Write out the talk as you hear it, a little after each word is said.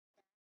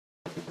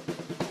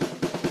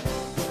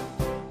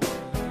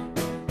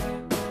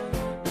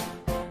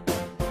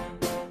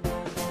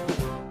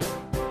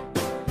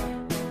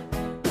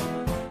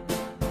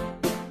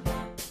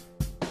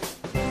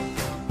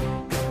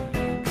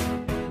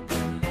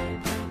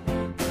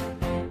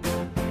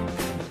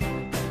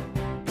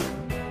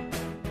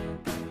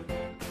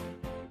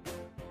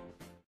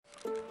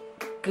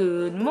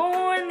Good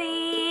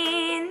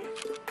morning.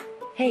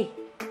 Hey,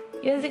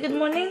 you wanna say good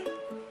morning?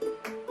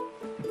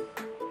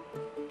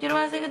 You don't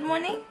wanna say good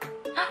morning?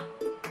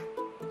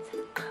 Say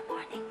good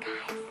morning,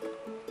 guys.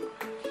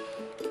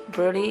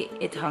 Brody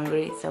is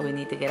hungry, so we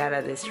need to get out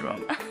of this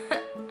room.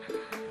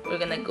 We're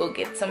gonna go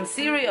get some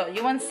cereal.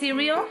 You want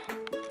cereal?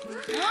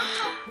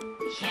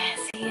 Yes,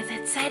 he is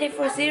excited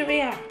for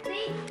cereal.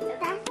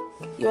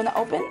 You wanna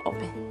open?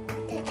 Open.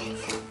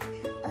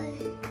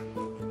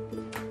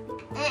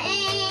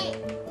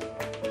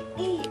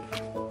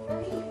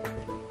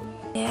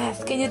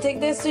 Yes. Can you take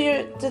this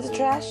to the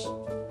trash?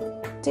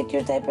 Take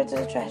your diaper to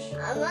the trash.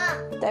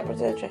 Mama. Diaper to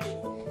the trash.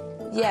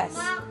 Yes.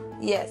 Mama.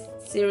 Yes.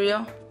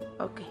 Cereal.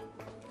 Okay.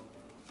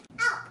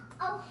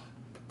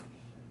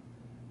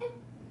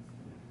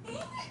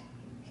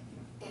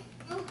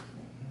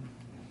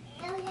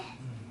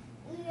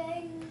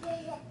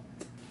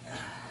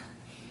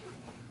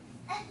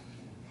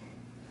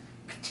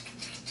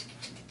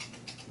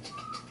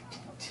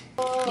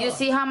 You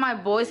see how my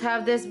boys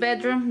have this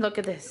bedroom? Look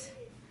at this.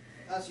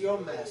 That's your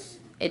mess.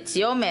 It's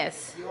your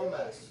mess. Your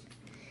mess.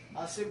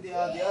 I'll sleep the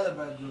other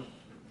bedroom.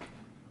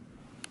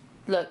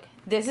 Look,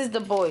 this is the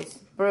boys.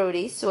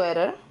 Brody's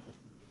sweater,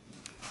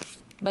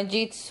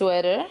 Majid's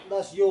sweater,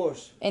 That's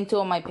yours. and two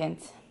of my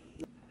pants.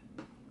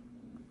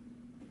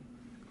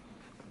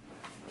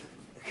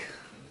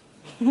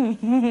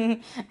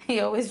 He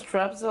always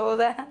drops all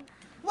that.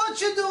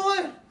 What you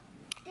doing?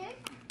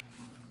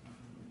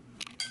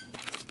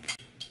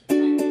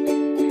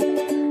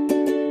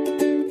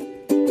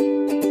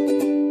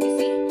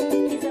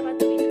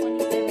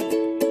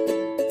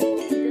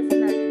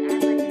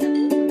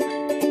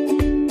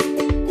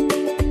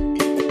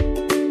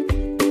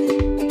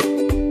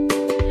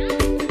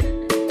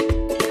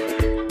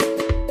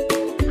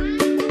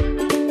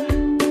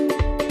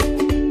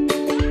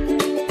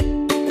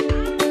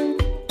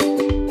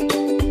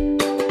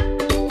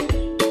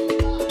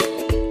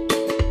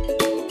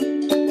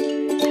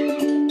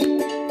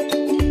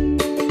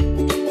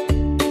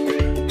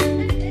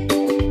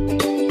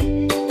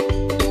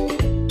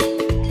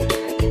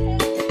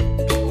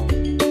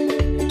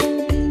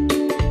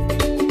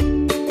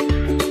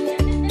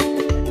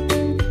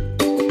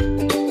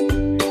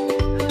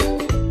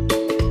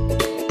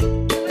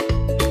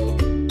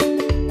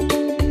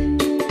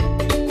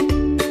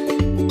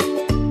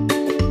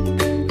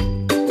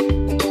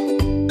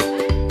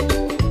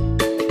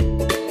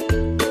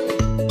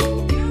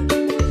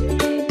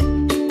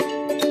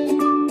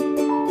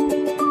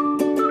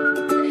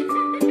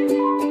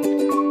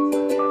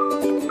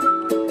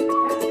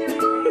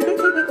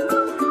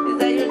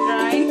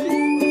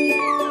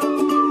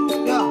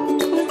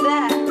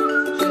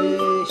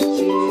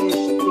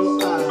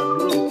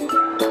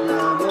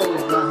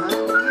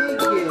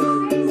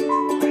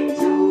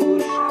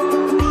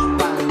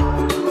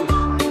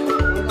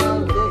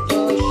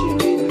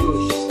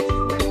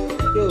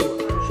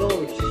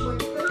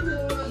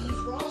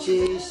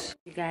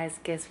 You guys,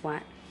 guess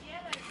what?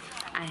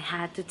 I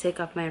had to take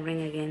off my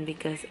ring again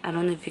because I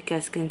don't know if you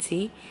guys can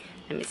see.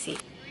 Let me see.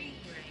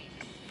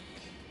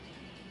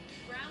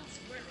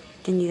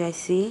 Can you guys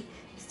see?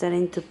 It's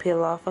starting to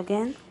peel off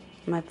again,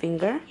 my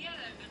finger.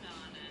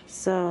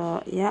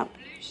 So, yeah.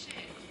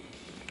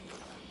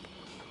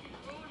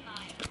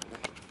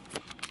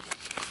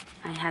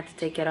 I had to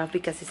take it off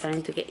because it's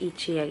starting to get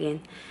itchy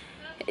again.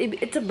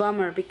 It's a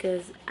bummer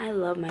because I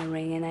love my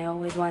ring and I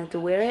always wanted to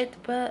wear it,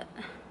 but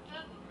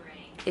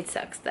it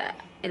sucks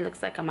that it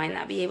looks like I might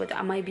not be able to.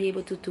 I might be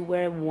able to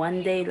wear it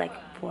one day, like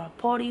for a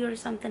party or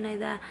something like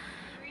that,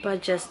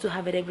 but just to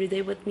have it every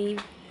day with me,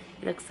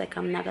 it looks like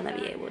I'm not gonna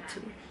be able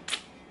to.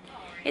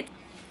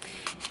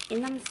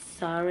 And I'm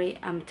sorry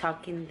I'm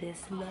talking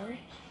this low,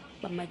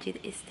 but Majid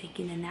is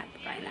taking a nap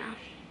right now,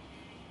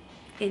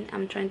 and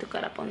I'm trying to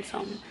cut up on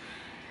some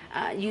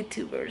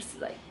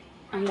YouTubers. Like,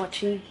 I'm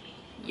watching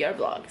your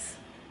vlogs.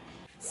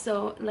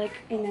 So like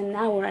in an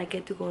hour I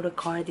get to go to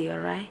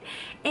cardio, right?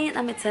 And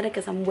I'm excited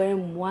because I'm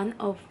wearing one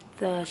of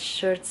the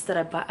shirts that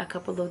I bought a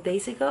couple of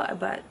days ago. I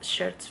bought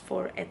shirts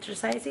for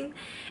exercising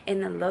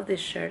and I love this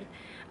shirt.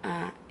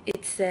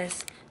 It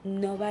says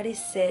nobody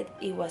said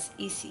it was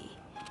easy,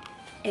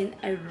 and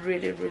I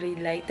really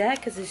like that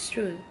because it's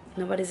true.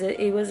 Nobody said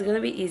it was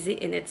gonna be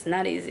easy, and it's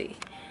not easy.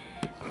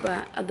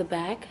 But at the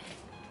back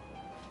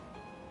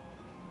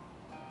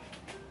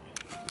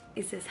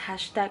it says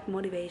hashtag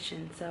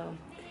motivation. So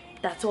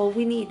that's all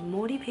we need,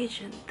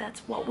 motivation. That's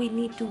what we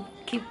need to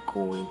keep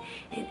going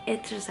and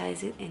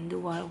exercising and do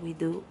what we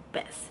do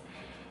best.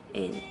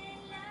 And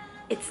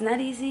it's not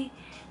easy,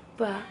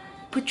 but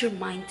put your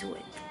mind to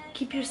it.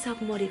 Keep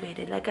yourself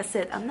motivated. Like I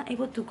said, I'm not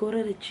able to go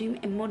to the gym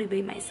and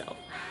motivate myself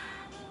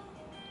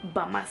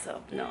by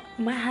myself. No,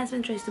 my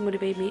husband tries to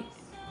motivate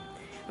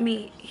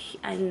me.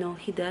 I know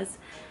he does,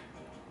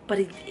 but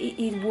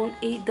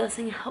it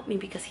doesn't help me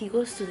because he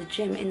goes to the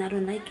gym and I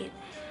don't like it.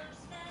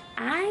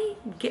 I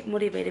get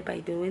motivated by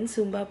doing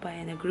Zumba, by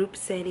in a group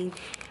setting,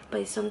 but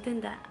it's something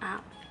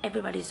that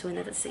everybody's doing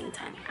at the same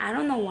time. I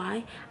don't know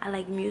why. I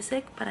like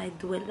music, but I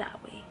do it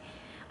that way.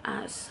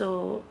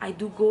 So I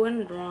do go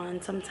and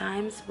run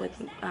sometimes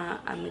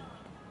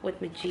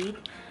with Majid,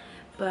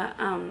 but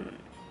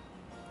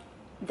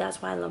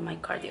that's why I love my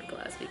cardio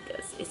class,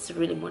 because it's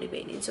really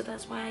motivating. So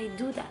that's why I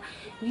do that.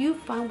 You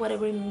find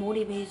whatever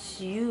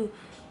motivates you,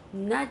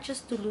 not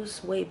just to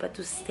lose weight but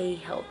to stay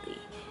healthy.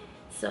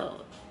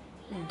 So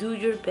do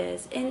your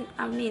best. And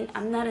I mean,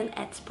 I'm not an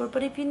expert,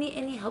 but if you need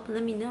any help,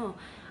 let me know.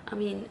 I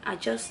mean, I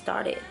just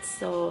started,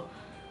 so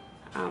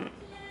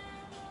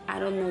I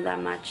don't know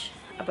that much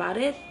about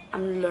it.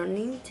 I'm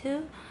learning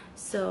too.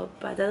 So,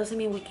 but that doesn't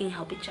mean we can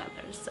help each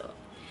other. So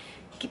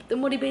keep the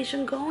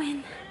motivation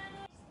going.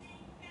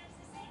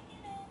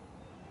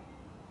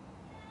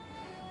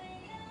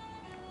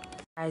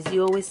 Guys,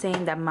 you always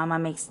saying that mama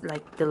makes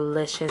like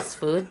delicious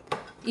food.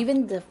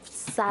 Even the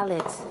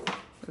salads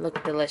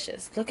look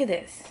delicious. Look at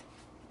this.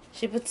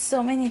 She puts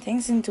so many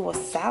things into a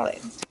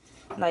salad.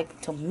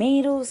 Like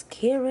tomatoes,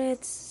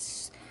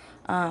 carrots,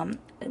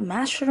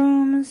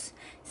 mushrooms,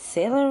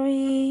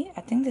 celery.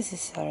 I think this is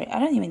celery. I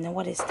don't even know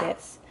what is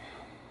this.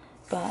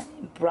 But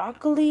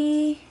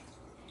broccoli.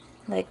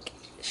 Like,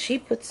 she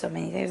puts so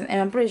many things.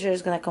 And I'm pretty sure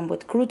it's gonna come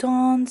with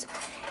croutons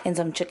and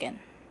some chicken.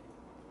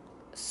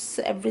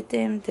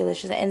 Everything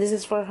delicious. And this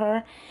is for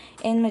her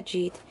and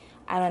Majid.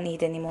 I don't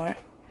eat anymore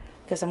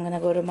because I'm gonna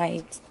go to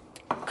my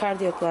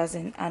cardio class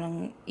and I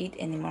don't eat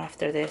anymore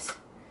after this.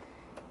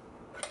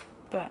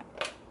 But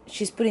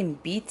she's putting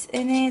beets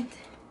in it.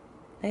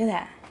 Look at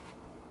that.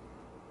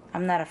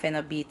 I'm not a fan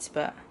of beets,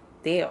 but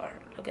they are.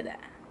 Look at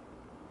that.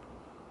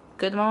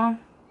 Good, Mom?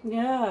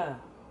 Yeah.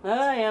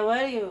 Hi, how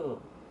are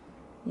you?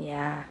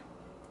 Yeah.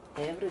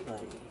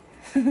 Everybody.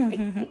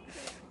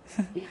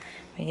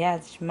 But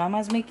yeah,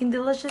 Mama's making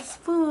delicious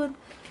food.